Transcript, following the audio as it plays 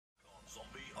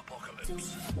What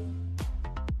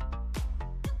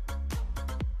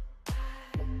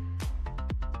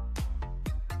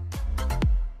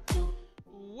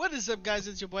is up, guys?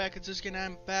 It's your boy Akatuske, and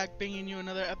I'm back bringing you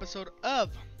another episode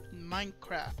of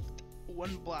Minecraft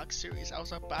One Block series. I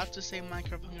was about to say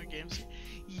Minecraft Hunger Games.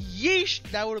 Yeesh!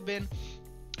 That would have been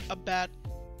a bad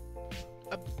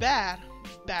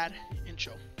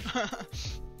intro.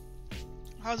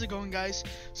 How's it going, guys?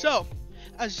 So,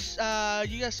 as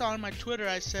you guys saw on my Twitter,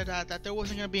 I said that there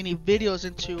wasn't going to be any videos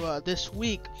into this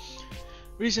week.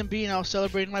 Reason being, I was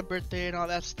celebrating my birthday and all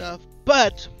that stuff.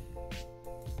 But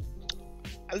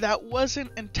that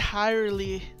wasn't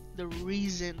entirely the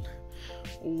reason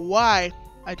why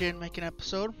I didn't make an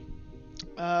episode.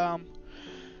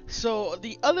 So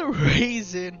the other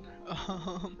reason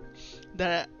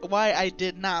why I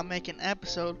did not make an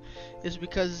episode is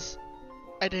because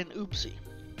I didn't oopsie.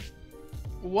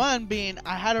 One being,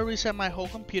 I had to reset my whole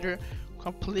computer,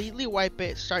 completely wipe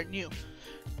it, start new,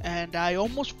 and I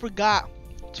almost forgot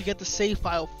to get the save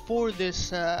file for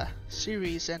this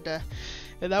series, and if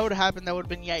that would have happened, that would have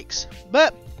been yikes.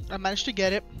 But I managed to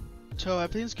get it, so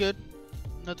everything's good,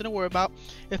 nothing to worry about.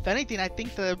 If anything, I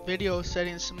think the video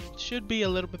settings should be a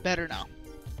little bit better now.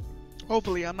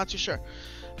 Hopefully, I'm not too sure,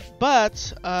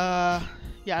 but yeah,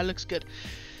 it looks good.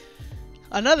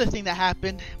 Another thing that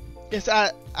happened is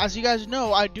that, as you guys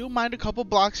know, I do mine a couple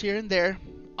blocks here and there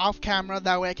off camera,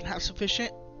 that way I can have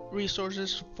sufficient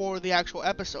resources for the actual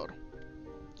episode.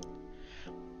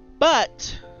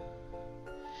 But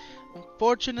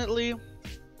unfortunately,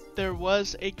 there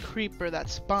was a creeper that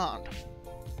spawned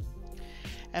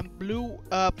and blew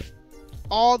up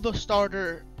all the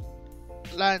starter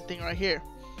land thing right here.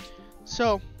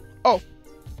 So,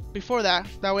 before that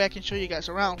way I can show you guys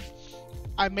around,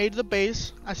 I made the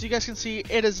base. As you guys can see,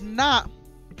 it is not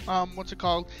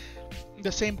the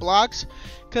same blocks,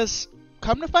 because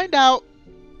come to find out,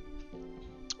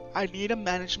 I need to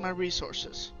manage my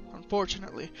resources,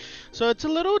 unfortunately. So it's a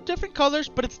little different colors,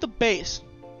 but it's the base.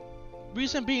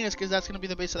 Reason being is because that's going to be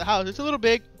the base of the house. It's a little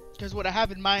big because what I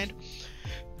have in mind.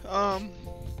 I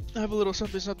have a little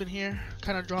something here,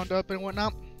 kind of drawn up and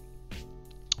whatnot.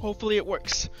 Hopefully it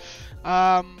works.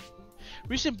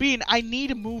 Reason being, I need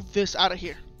to move this out of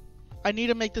here. I need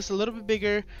to make this a little bit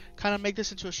bigger, kind of make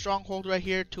this into a stronghold right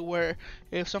here, to where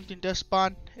if something does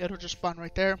spawn, it'll just spawn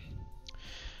right there.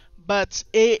 But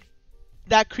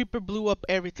that creeper blew up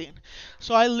everything,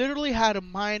 so I literally had to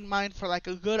mine for like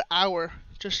a good hour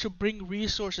just to bring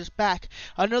resources back.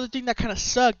 Another thing that kind of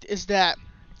sucked is that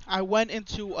I went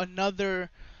into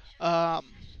another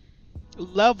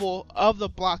level of the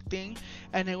block thing,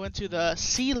 and it went to the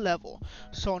sea level.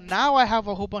 So now I have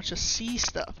a whole bunch of sea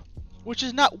stuff, which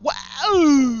is not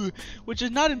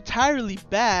entirely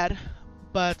bad.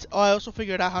 But I also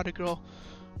figured out how to grow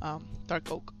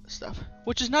dark oak stuff,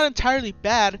 which is not entirely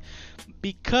bad,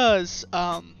 because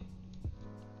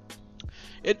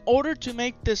in order to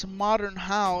make this modern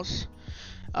house,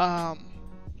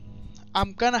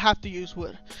 I'm gonna have to use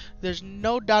wood. There's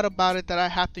no doubt about it that I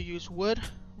have to use wood.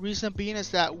 Reason being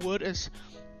is that wood is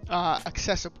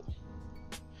accessible.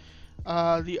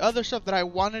 The other stuff that I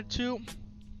wanted to,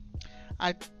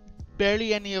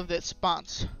 barely any of it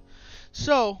spawns.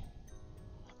 So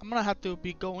I'm gonna have to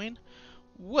be going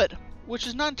wood, which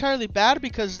is not entirely bad,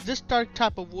 because this dark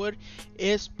type of wood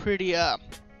is pretty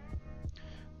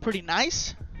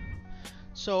nice.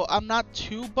 So I'm not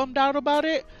too bummed out about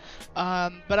it.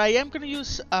 But I am gonna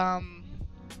use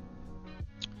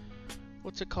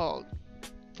what's it called?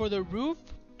 For the roof,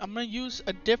 I'm gonna use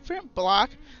a different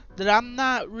block that I'm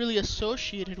not really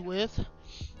associated with,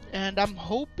 and I'm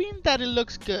hoping that it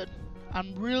looks good.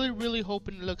 I'm really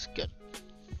hoping it looks good.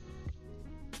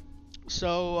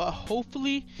 So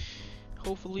hopefully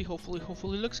it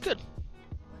looks good.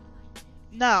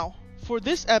 Now, for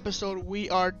this episode, we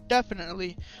are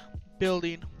definitely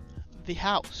building the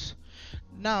house.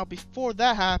 Now, before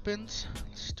that happens,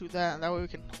 let's do that. That way we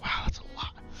can. Wow, that's a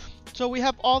lot. So we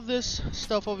have all this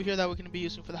stuff over here that we're going to be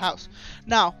using for the house.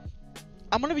 Now,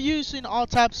 I'm going to be using all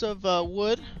types of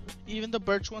wood, even the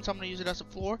birch ones. I'm going to use it as a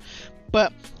floor.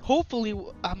 But hopefully,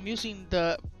 I'm using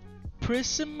the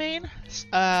prismane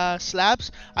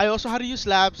slabs. I also had to use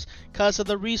slabs because of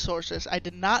the resources. I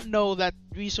did not know that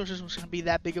resources was going to be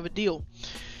that big of a deal.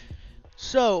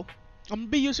 So I'm going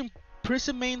to be using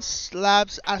prismane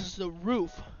slabs as the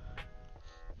roof.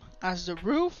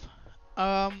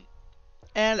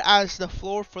 And as the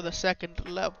floor for the second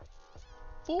level.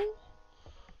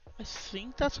 I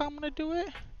think that's how I'm gonna do it.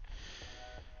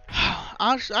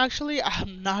 Actually,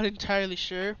 I'm not entirely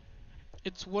sure.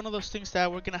 It's one of those things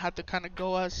that we're gonna have to kind of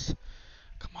go as.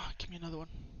 Come on, give me another one.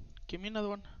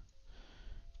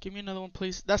 Give me another one,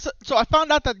 please. So I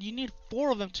found out that you need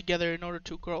 4 of them together in order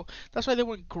to grow. That's why they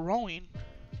weren't growing.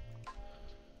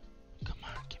 Come on,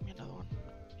 give me another one.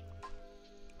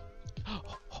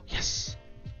 Oh, yes.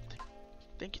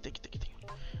 Thank you.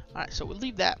 Alright, so we'll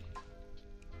leave that.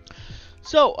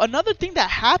 So another thing that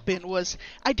happened was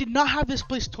I did not have this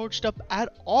place torched up at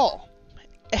all.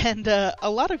 And a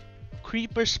lot of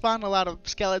creepers spawned, a lot of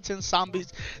skeletons,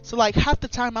 zombies. So like half the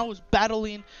time I was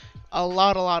battling a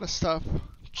lot of stuff.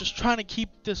 Just trying to keep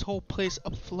this whole place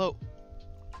afloat.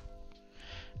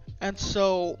 And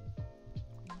so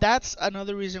that's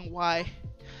another reason why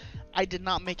I did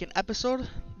not make an episode.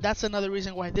 That's another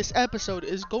reason why this episode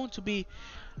is going to be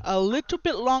a little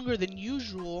bit longer than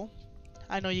usual.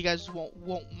 I know you guys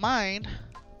won't mind.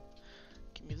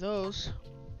 Give me those.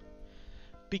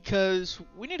 Because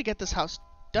we need to get this house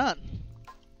done.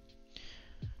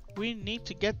 We need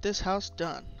to get this house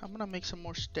done. I'm gonna make some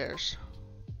more stairs.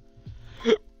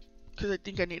 Because I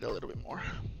think I need a little bit more.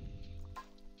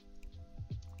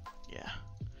 Yeah.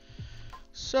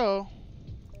 So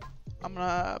I'm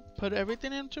gonna put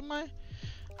everything into my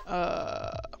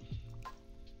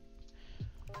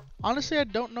honestly, I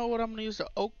don't know what I'm gonna use the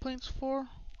oak planks for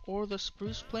or the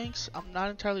spruce planks. I'm not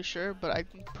entirely sure, but I'm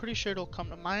pretty sure it'll come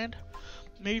to mind.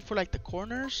 Maybe for like the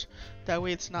corners, that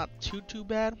way it's not too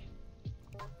bad.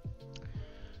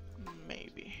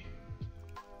 Maybe.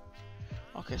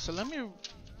 Okay, so let me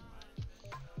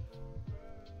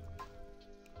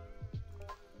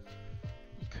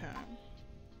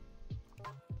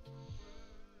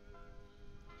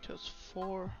just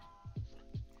 4,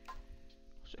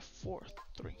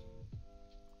 3.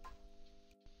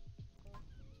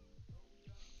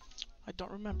 I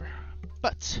don't remember.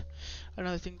 But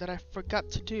another thing that I forgot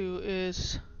to do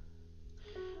is,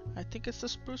 I think it's the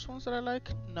spruce ones that I like.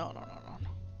 No,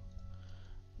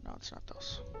 it's not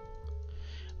those.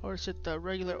 Or is it the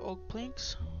regular oak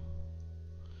planks?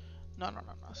 No,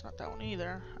 it's not that one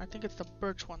either. I think it's the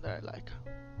birch one that I like.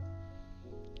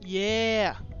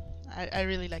 Yeah, I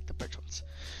really like the birch ones.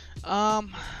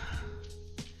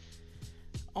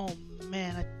 Oh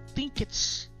man, I think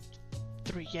it's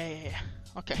 3. Yeah.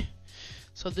 Okay,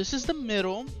 so this is the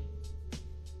middle.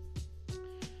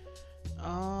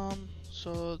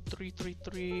 So 3, 3,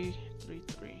 3, 3,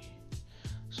 3.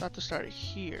 So I have to start it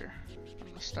here. I'm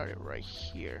gonna start it right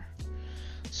here.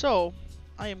 So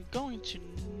I am going to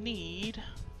need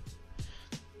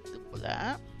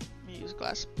that. I'm gonna use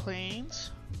glass planes.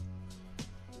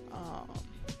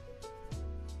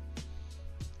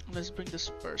 Let's bring the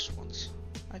spruce ones.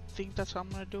 I think that's how I'm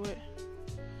gonna do it.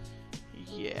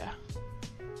 Yeah.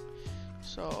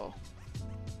 So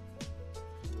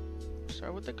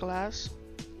start with the glass.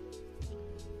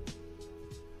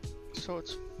 So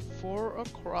it's 4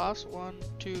 across. 1,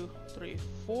 2, 3,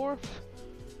 4,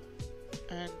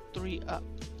 and 3 up.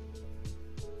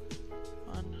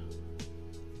 1,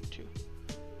 2.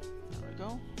 There we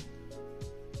go.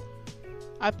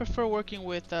 I prefer working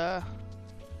with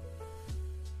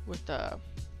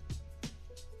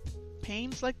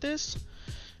panes like this.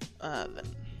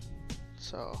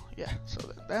 So yeah. So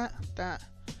that.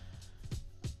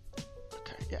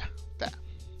 Okay, yeah, that.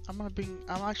 I'm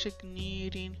actually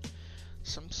needing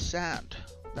some sand.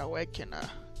 That way I can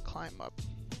climb up.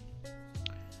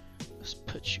 Let's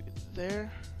put you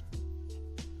there.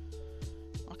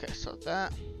 Okay, so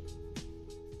that.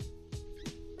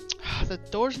 The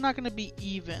door's not gonna be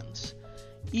even,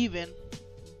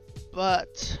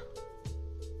 but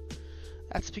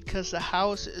that's because the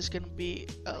house is gonna be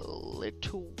a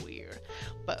little weird.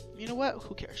 But you know what?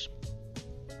 Who cares?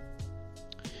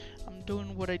 I'm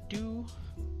doing what I do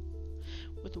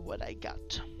with what I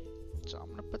got. So I'm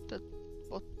gonna put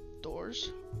both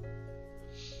doors.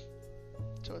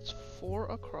 So it's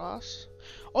 4 across.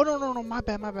 Oh no! My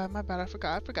bad. I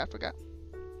forgot.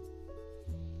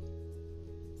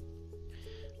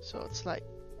 So it's like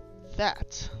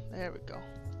that. There we go.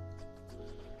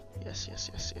 Yes.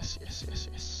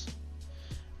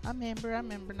 I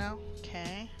remember now.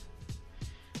 Okay.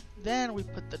 Then we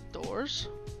put the doors.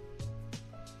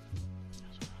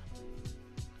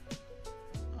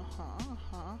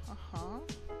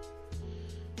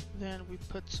 Then we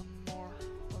put some more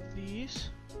of these.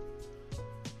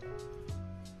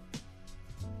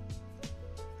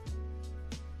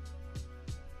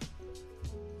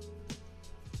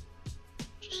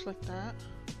 Just like that.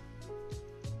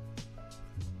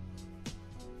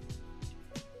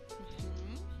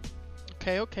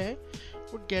 Okay.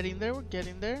 We're getting there.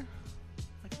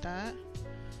 Like that.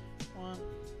 1,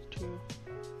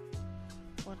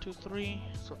 2, 3.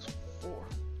 So it's 4.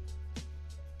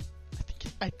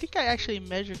 I think I actually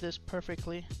measured this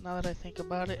perfectly, now that I think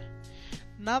about it.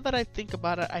 Now that I think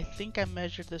about it, I think I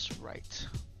measured this right.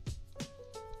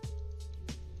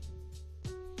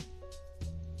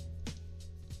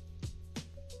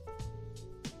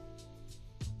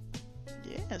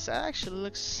 Yes, that actually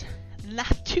looks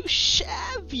not too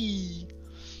shabby.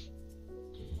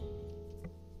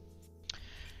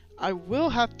 I will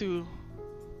have to...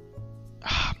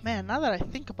 man, now that I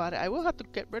think about it, I will have to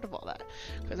get rid of all that.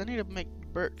 Because I need to make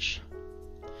birch.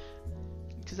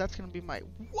 Because that's going to be my...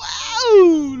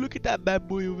 Wow! Look at that bad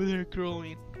boy over there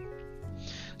growing.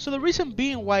 So the reason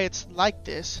being why it's like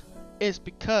this is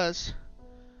because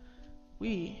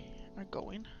we are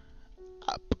going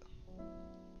up.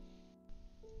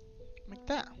 Like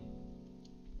that.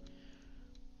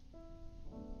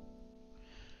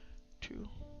 2,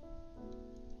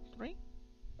 3.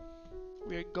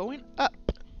 We are going up.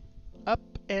 Up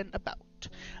and about.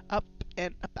 Up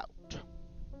and about.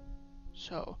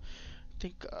 So,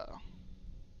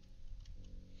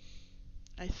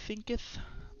 I thinketh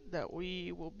that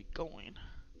we will be going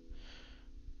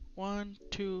 1,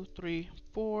 2, 3,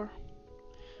 4,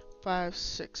 5,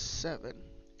 6, 7,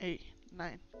 8,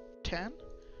 9, 10.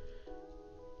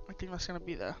 I think that's gonna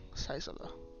be the size of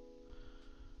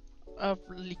La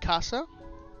Casa.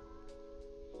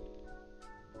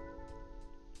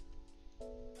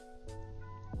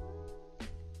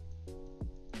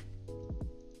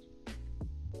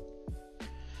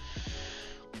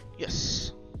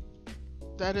 Yes,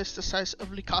 that is the size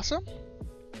of La Casa.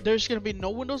 There's gonna be no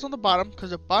windows on the bottom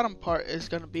because the bottom part is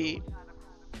gonna be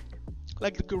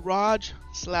like the garage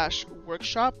slash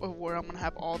workshop of where I'm gonna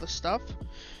have all the stuff,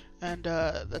 and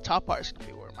the top part is gonna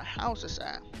be where my house is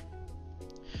at,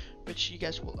 which you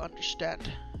guys will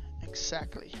understand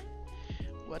exactly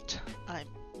what I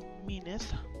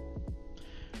meaneth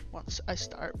once I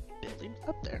start building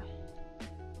up there.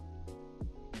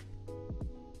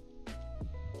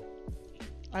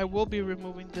 I will be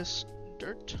removing this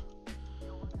dirt.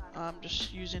 I'm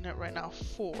just using it right now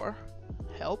for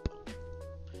help.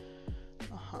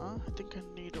 I think I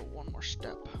need one more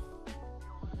step.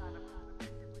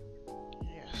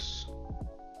 Yes.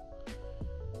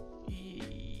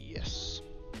 Yes.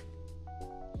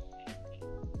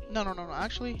 No.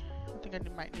 Actually, I think I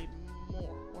might need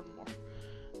one more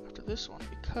after this one,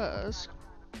 because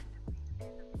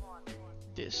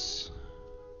this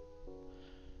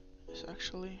is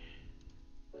actually...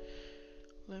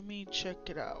 Let me check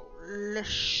it out. Let's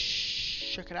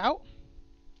check it out.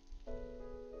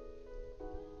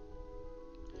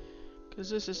 Because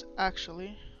this is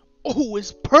actually... Oh,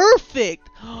 it's perfect!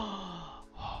 Oh,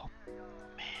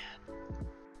 man.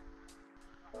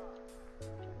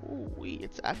 Ooh,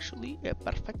 it's actually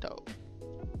perfecto.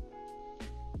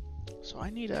 So I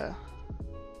need to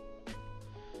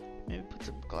maybe put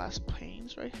some glass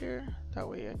panes right here. That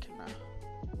way I can...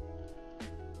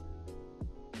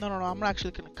 No, I'm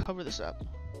actually going to cover this up.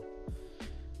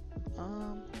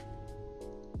 I'm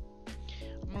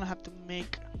going to have to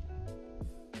make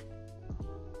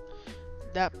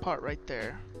that part right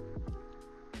there.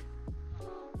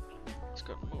 Let's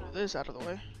go move this out of the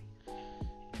way.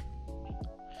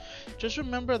 Just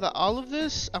remember that all of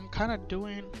this I'm kind of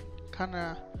doing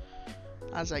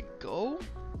as I go.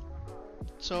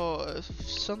 So if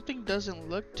something doesn't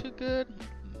look too good,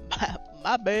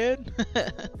 my bad.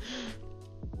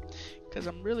 Because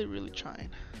I'm really trying.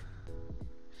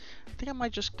 I think I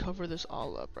might just cover this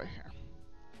all up right here.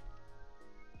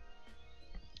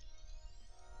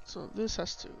 So this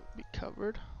has to be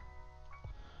covered,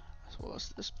 as well as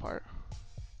this part.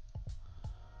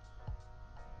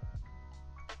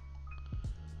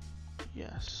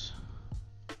 Yes.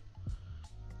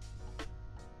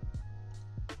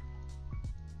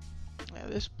 Yeah,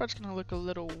 this part's gonna look a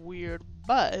little weird,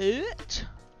 but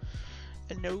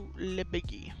no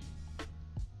biggie.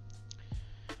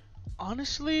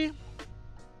 Honestly,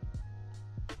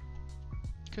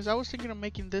 because I was thinking of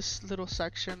making this little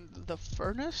section the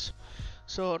furnace,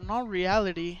 so in all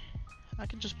reality I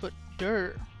can just put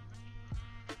dirt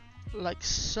like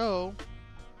so,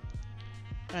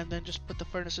 and then just put the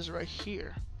furnaces right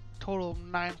here. Total of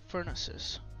 9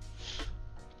 furnaces,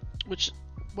 which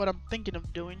what I'm thinking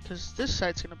of doing, because this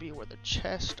side's gonna be where the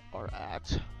chests are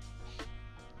at,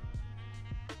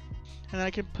 and I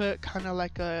can put kind of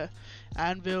like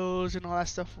anvils and all that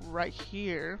stuff right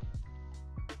here,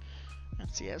 and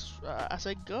see as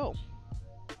I go.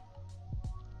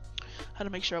 I had to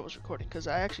make sure I was recording because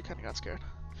I actually kind of got scared.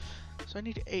 So I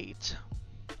need 8.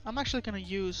 I'm actually gonna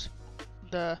use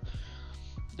the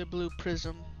blue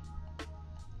prism,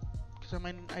 because I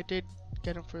mean I did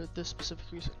get them for this specific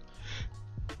reason.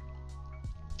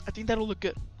 I think that'll look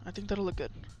good.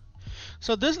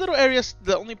 So this little area is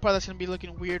the only part that's gonna be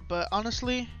looking weird, but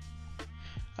honestly,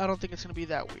 I don't think it's gonna be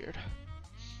that weird.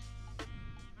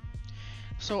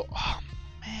 So, oh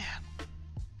man,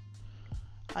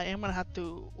 I am gonna have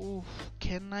to. Oof,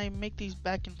 can I make these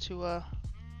back into a?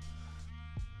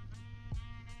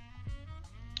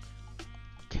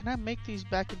 Can I make these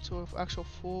back into an actual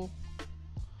full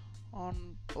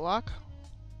on block?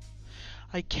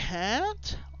 I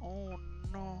can't. Oh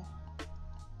no.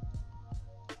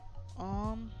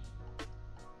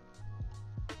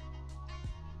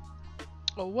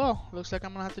 Oh well, looks like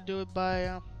I'm gonna have to do it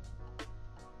by.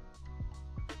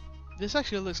 This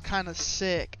actually looks kind of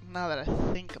sick now that I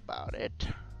think about it.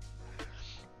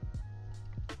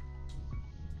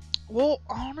 Well,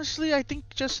 honestly, I think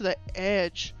just the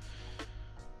edge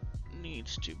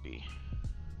needs to be.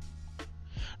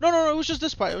 No, it was just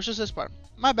this part. It was just this part.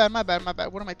 My bad.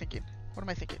 What am I thinking?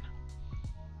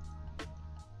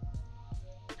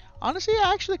 Honestly,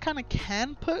 I actually kind of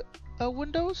can put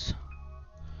windows.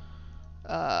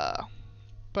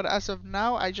 But as of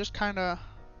now, I just kind of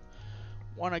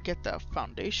want to get the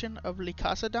foundation of La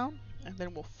Casa down, and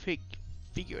then we'll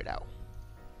figure it out.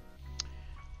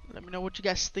 Let me know what you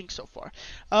guys think so far.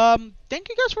 Thank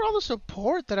you guys for all the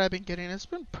support that I've been getting. It's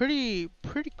been pretty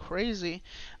crazy.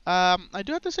 I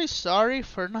do have to say sorry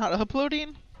for not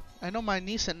uploading. I know my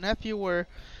niece and nephew were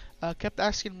kept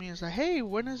asking me, "Is like, hey,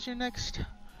 when is your next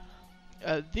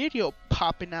video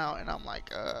popping out?" And I'm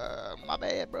like, my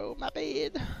bad, bro, my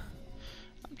bad.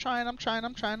 I'm trying.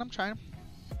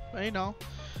 But you know,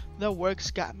 the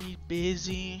work's got me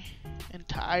busy and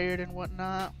tired and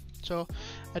whatnot. So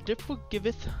I did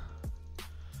forgiveth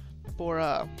for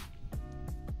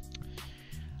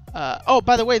oh,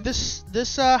 by the way, this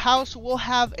house will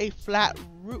have a flat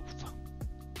roof.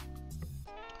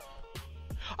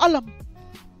 Alam.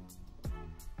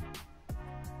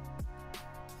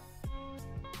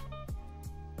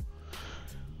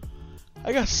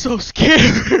 I got so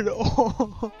scared.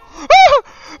 Oh.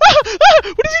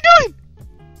 What is he doing?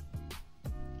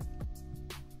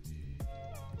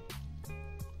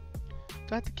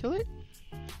 Do I have to kill it?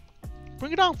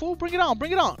 Bring it on, fool! Bring it on!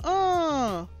 Where'd he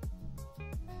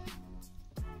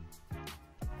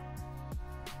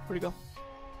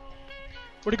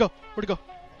go?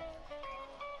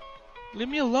 Leave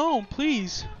me alone,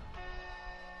 please.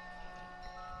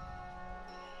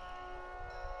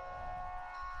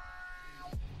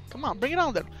 Come on, bring it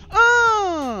on there.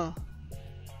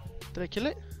 Did I kill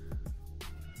it?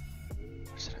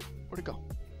 Where'd it go?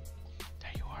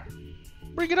 There you are.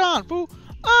 Bring it on, fool!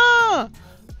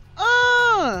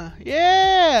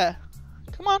 Yeah!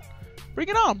 Come on, bring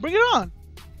it on!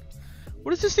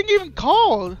 What is this thing even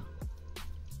called?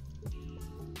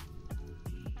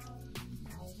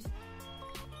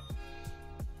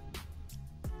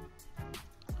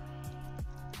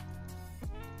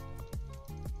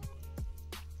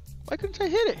 Why couldn't I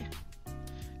hit it?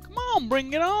 Come on,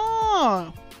 bring it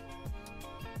on!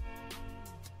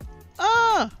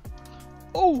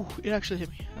 Oh, it actually hit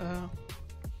me.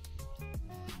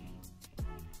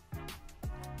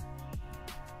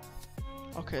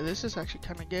 Okay, this is actually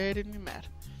kind of getting me mad.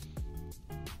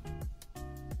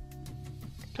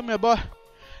 Come here, boy.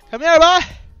 Come here,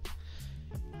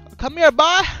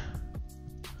 boy.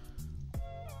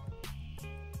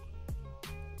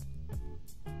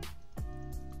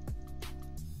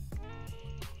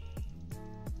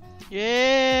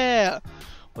 Yeah.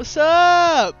 What's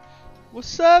up?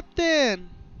 What's up then?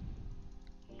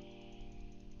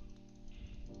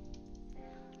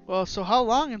 Well, so how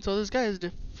long until this guy is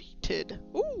defeated?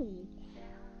 Ooh.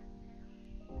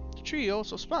 The tree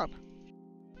also spawned.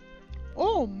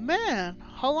 Oh man,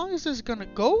 how long is this gonna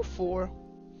go for?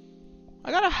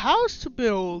 I got a house to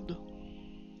build.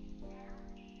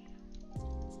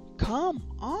 Come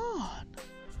on.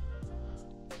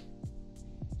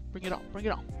 Bring it on.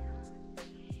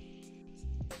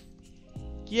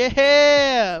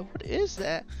 Yeah! What is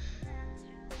that?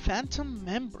 Phantom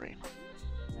membrane.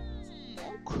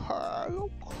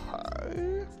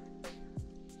 Okay.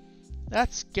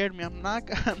 That scared me. I'm not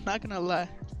gonna lie.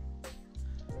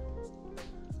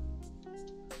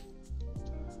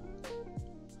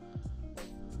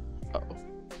 Uh-oh.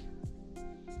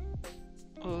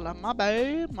 My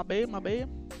bad.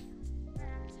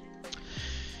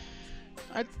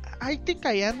 I think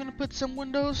I am gonna put some more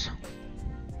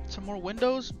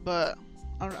windows, but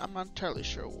I'm not entirely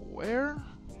sure where.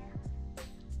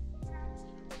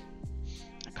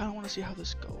 I kind of want to see how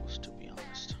this goes, to be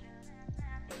honest.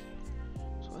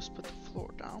 So let's put the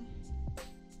floor down.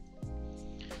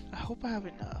 I hope I have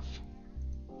enough,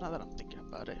 now that I'm thinking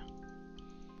about it.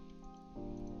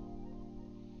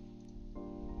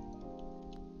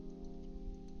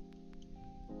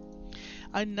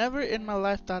 I never in my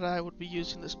life thought I would be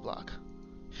using this block.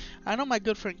 I know my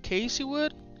good friend Casey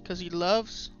would, because he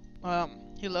loves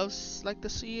like the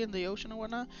sea and the ocean and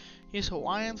whatnot. He's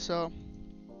Hawaiian, so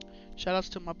shout outs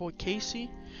to my boy Casey.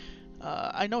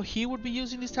 I know he would be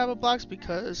using these type of blocks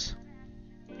because,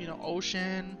 you know,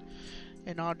 ocean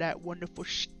and all that wonderful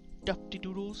stuffy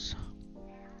doodles.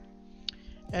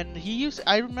 And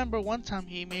I remember one time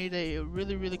he made a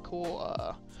really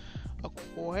cool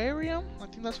aquarium. I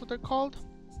think that's what they're called.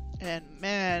 And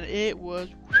man, it was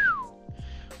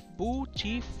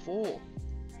beautiful.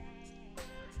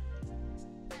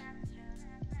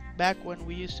 Back when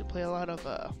we used to play a lot of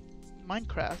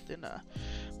Minecraft, and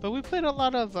but we played a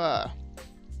lot of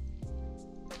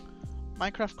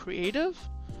Minecraft creative.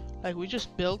 Like we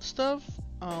just built stuff,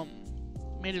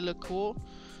 made it look cool.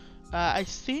 I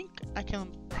think I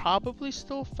can probably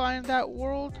still find that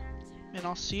world, and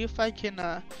I'll see if I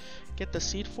can get the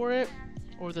seed for it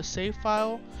or the save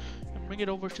file and bring it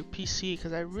over to PC,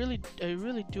 because I really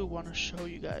do want to show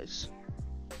you guys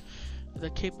the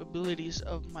capabilities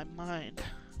of my mind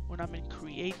when I'm in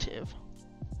creative.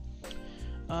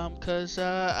 Because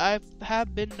I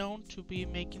have been known to be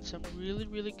making some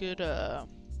really good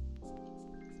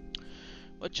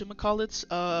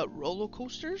roller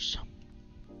coasters.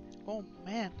 Oh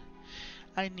man,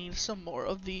 I need some more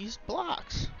of these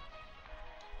blocks.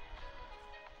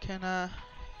 Can a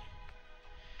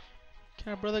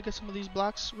brother get some of these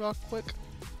blocks real quick?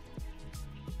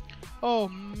 Oh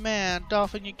man,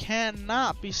 Dolphin, you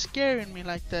cannot be scaring me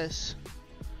like this.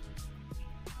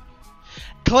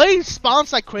 Clay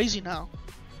spawns like crazy now.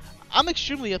 I'm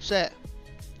extremely upset.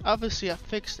 Obviously I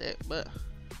fixed it, but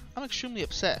I'm extremely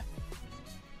upset.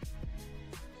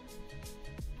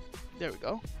 There we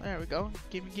go. There we go.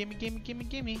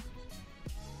 Gimme.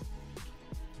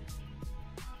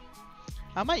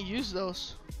 I might use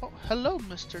those. Oh, hello,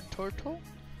 Mr. Turtle.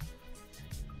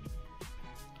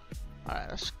 Alright,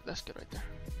 that's good right there.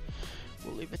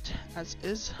 We'll leave it as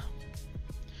is.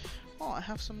 Oh, I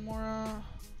have some more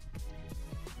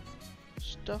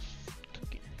stuff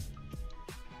cooking.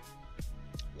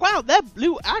 Wow, that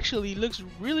blue actually looks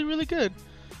really good.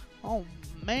 Oh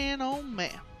man,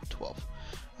 12.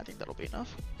 I think that'll be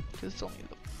enough, because it's only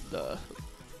the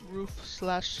roof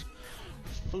slash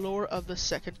floor of the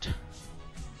second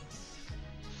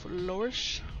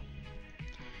flourish.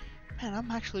 Man,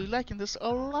 I'm actually liking this a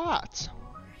lot.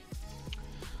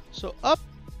 So up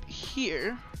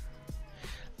here,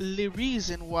 the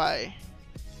reason why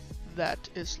that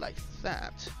is like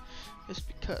that is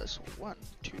because 1,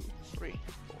 2, 3,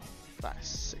 4, 5,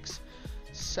 6,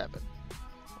 7.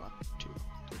 1, 2,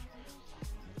 3,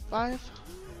 5.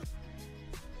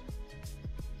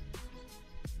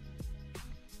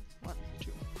 1,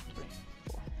 2, 3,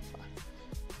 4, 5,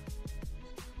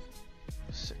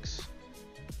 6.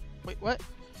 Wait, what?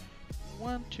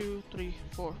 1, 2, 3,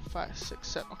 4, 5, 6,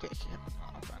 7. Okay,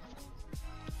 I'm fine.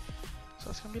 So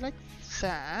it's gonna be like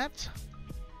that.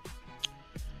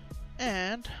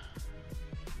 And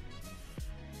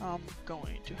I'm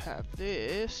going to have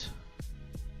this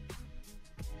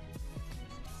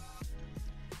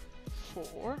 4.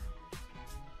 1,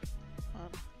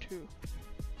 2,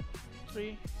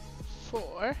 3,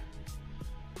 4.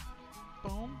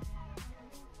 Boom.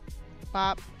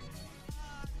 Bop.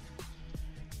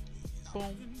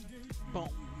 Boom. Boom.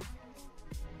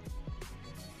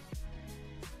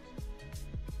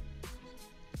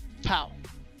 Pow.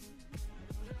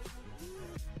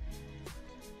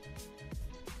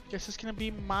 Guess it's gonna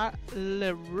be my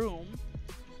room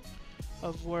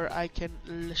of where I can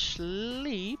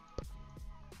sleep.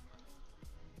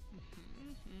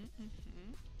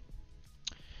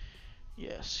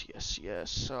 Yes.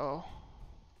 So,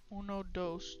 1,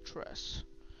 2, 3.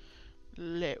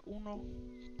 Le uno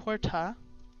puerta.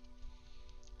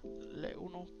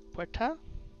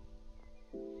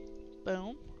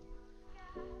 Boom.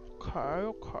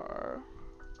 Car.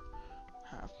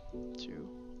 Have 2,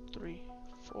 3,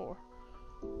 4.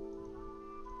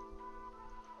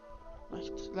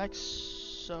 Like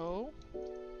so.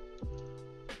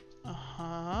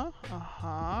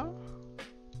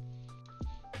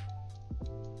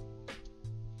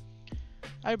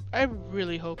 I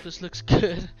really hope this looks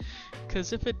good,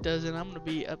 because if it doesn't, I'm gonna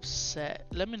be upset.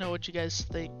 Let me know what you guys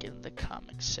think in the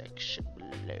comment section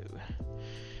below.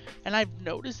 And I've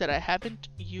noticed that I haven't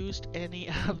used any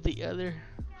of the other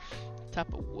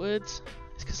type of woods.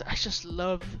 It's because I just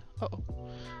love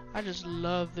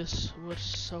this wood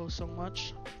so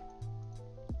much.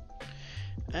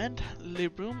 And the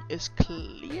room is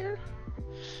clear.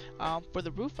 For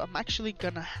the roof, I'm actually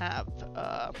gonna have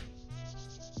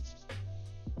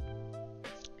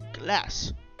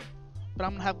glass. But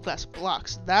I'm gonna have glass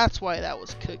blocks. That's why that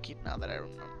was cooking, now that I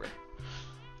remember.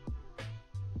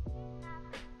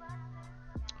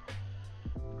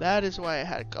 That is why I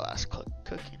had glass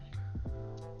cooking.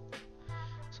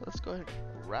 So let's go ahead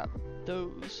and grab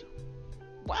those.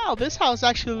 Wow, this house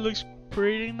actually looks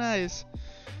pretty nice.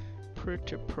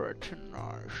 Pretty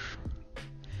nice.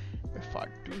 If I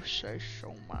do say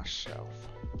so myself.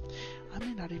 I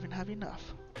may not even have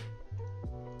enough.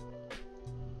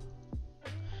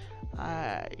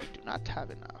 I do not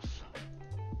have enough.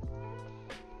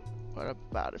 What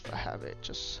about if I have it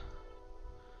just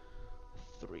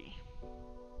 3?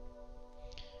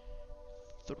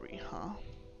 3, huh?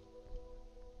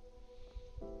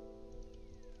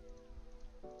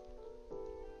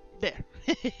 There.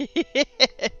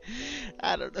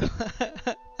 I don't know.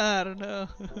 I don't know.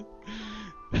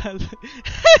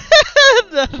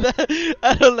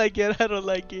 I don't like it. I don't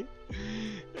like it.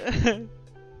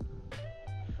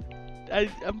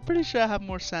 I'm pretty sure I have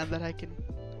more sand that I can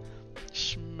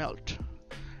smelt.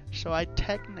 So I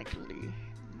technically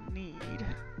need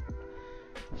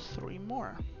 3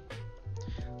 more.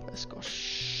 Let's go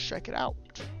check it out.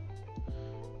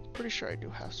 Pretty sure I do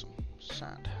have some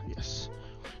sand. Yes.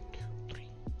 1, 2, 3.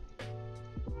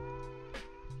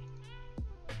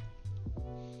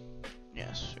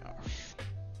 Yes, yes.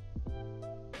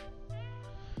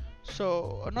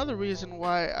 So another reason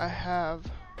why I have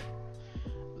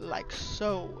like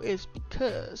so is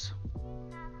because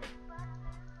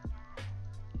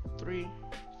 3,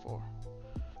 4,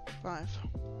 5.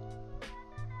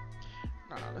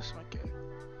 No, let's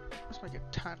make it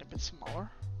a tiny bit smaller.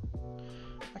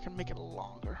 I can make it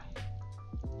longer.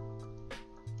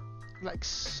 Like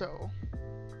so.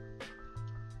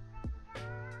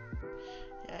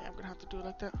 Yeah, I'm gonna have to do it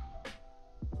like that.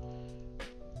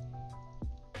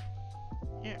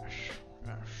 Yes,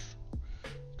 yes.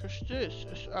 Because this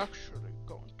is actually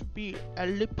going to be a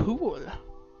lip pool.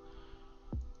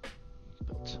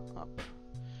 Built up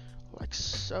like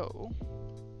so.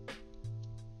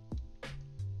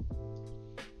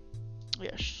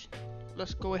 Yes.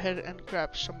 Let's go ahead and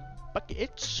grab some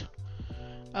buckets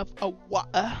of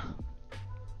water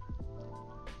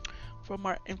from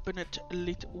our infinite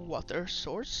elite water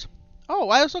source. Oh,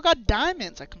 I also got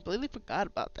diamonds. I completely forgot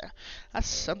about that. That's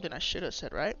something I should have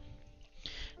said, right?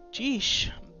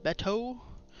 Geesh, Beto.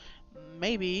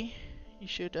 Maybe you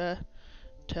should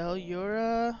tell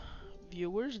your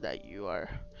viewers that you are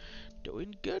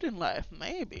doing good in life.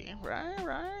 Maybe,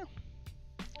 right?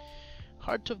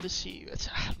 Heart of the Sea.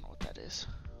 I don't know what that is.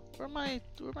 Where my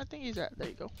thingies at? There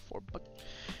you go. 4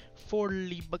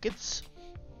 buckets.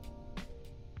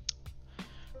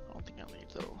 I don't think I'll need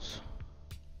those.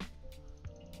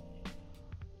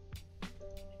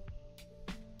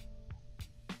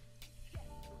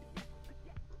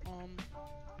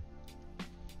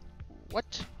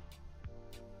 What?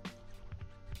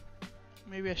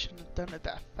 Maybe I shouldn't have done it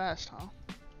that fast, huh?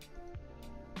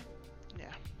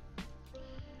 Yeah.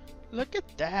 Look at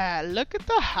that. Look at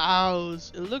the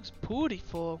house. It looks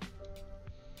beautiful.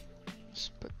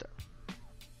 Let's put that.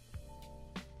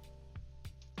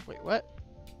 Wait, what?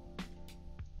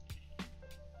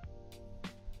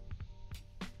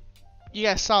 You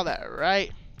guys saw that,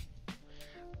 right?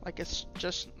 Like it's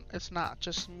not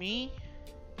just me.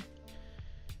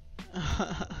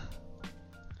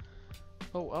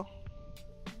 Oh well.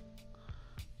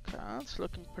 Okay, it's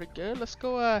looking pretty good. Let's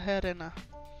go ahead and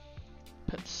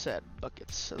put said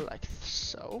buckets like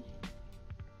so.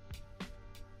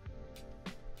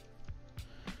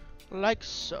 Like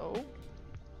so.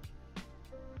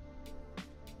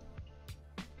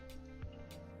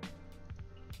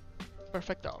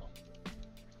 Perfecto.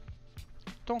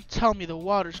 Don't tell me the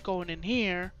water's going in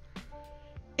here.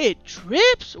 It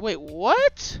drips? Wait,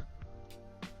 what?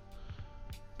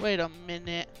 Wait a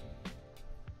minute.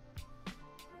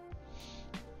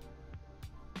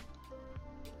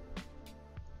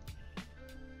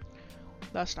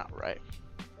 That's not right.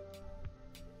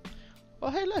 Oh,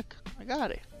 hey, look. I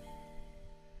got it.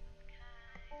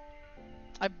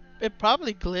 It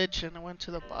probably glitched and it went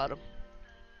to the bottom.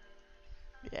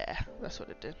 Yeah, that's what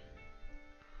it did.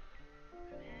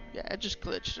 Yeah, it just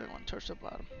glitched and went towards the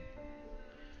bottom.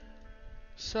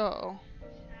 So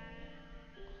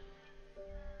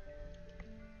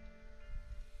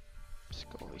let's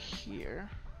go over here.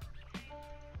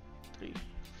 3,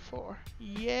 4.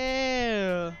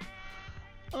 Yeah.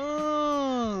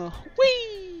 Oh,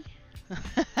 wee.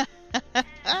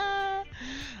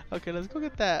 Okay, let's go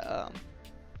get that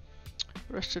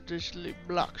rest of these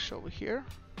blocks over here.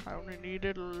 I only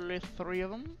needed 3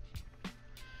 of them.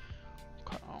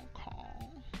 Okay.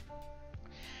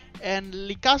 And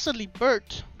Li Casa Li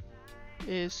Bert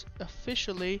is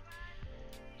officially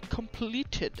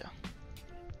completed.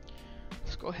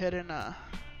 Let's go ahead and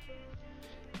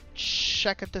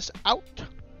check this out.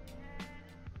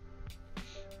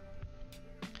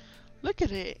 Look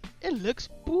at it. It looks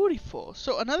beautiful.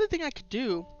 So another thing I could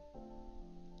do,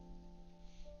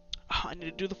 I need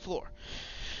to do the floor.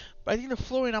 But I think the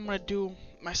flooring I'm going to do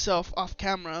myself off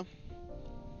camera,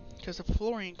 because the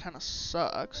flooring kind of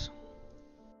sucks.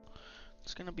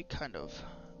 It's going to be kind of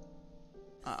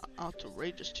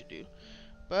outrageous to do.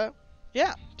 But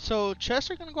yeah, so chests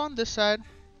are going to go on this side,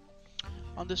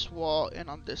 on this wall, and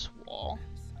on this wall.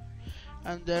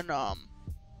 And then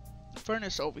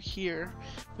furnace over here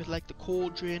with like the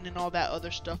cauldron and all that other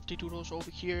stuff to do those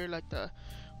over here, like the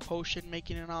potion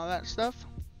making and all that stuff.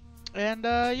 And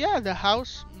yeah, the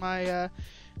house, my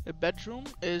the bedroom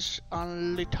is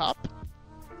on the top.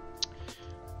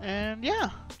 And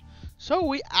yeah, so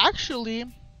we actually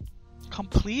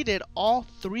completed all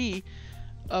 3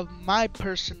 of my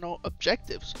personal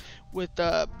objectives, with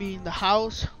being the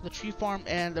house, the tree farm,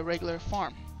 and the regular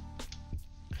farm.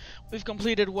 We've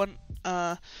completed one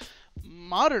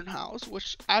modern house,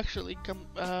 which actually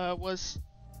was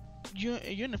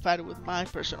unified with my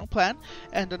personal plan,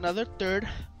 and another third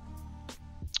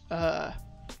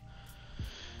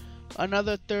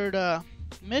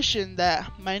mission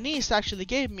that my niece actually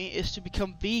gave me is to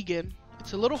become vegan.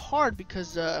 It's a little hard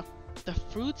because the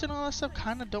fruits and all that stuff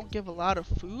kind of don't give a lot of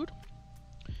food.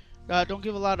 Don't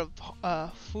give a lot of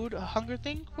food, a hunger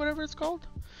thing, whatever it's called.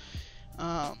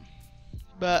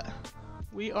 But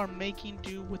we are making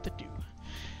do with the do.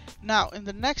 Now, in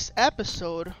the next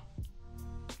episode,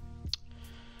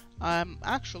 I'm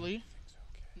actually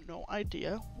no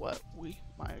idea what we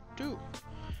might do.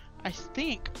 I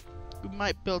think we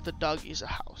might build the doggies a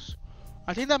house.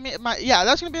 I think that yeah,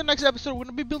 that's gonna be the next episode. We're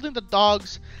gonna be building the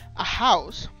dogs a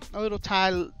house, a little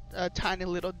tiny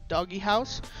little doggy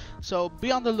house. So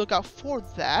be on the lookout for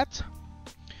that.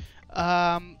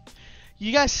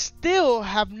 You guys still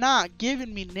have not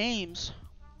given me names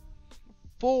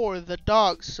for the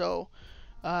dogs, so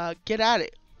get at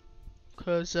it,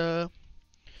 cause those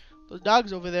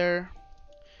dogs over there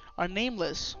are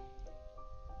nameless.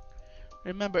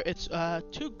 Remember, it's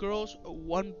 2 girls,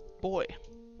 1 boy.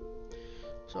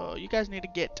 So you guys need to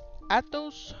get at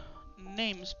those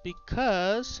names,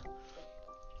 because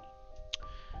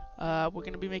we're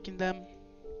gonna be making them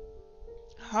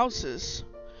houses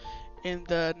in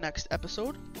the next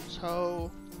episode.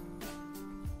 So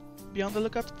be on the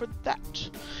lookout for that.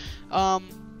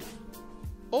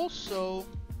 Also,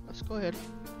 let's go ahead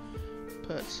and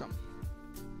put some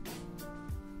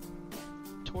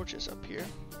torches up here.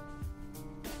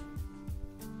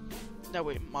 That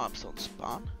way mobs don't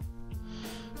spawn.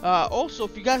 Also,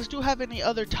 if you guys do have any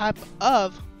other type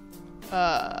of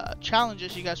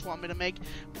challenges you guys want me to make,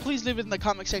 please leave it in the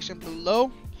comment section below.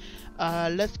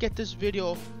 Let's get this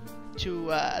video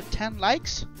to 10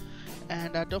 likes.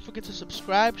 And don't forget to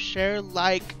subscribe, share,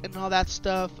 like, and all that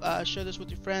stuff. Share this with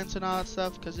your friends and all that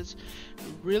stuff, because it's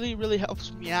really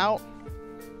helps me out.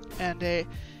 And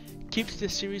keeps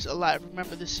this series alive.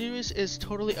 Remember, the series is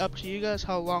totally up to you guys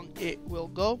how long it will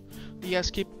go. You guys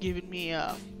keep giving me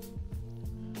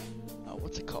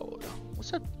what's it called?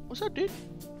 What's that, dude?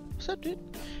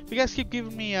 If you guys keep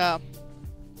giving me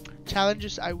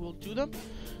challenges, I will do them.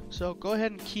 So go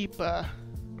ahead and keep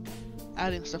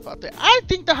adding stuff out there. I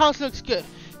think the house looks good.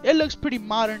 It looks pretty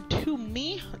modern to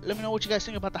me. Let me know what you guys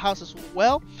think about the house as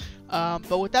well.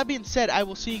 But with that being said, I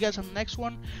will see you guys on the next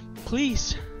one.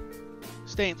 Please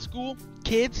stay in school,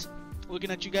 kids.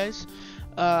 Looking at you guys.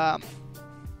 And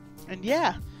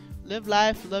yeah, live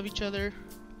life, love each other,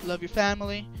 love your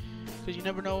family, because you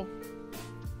never know.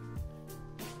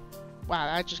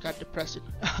 Wow, I just got depressing.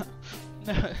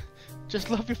 Just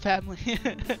love your family.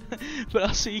 But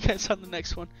I'll see you guys on the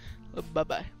next one. Bye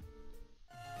bye.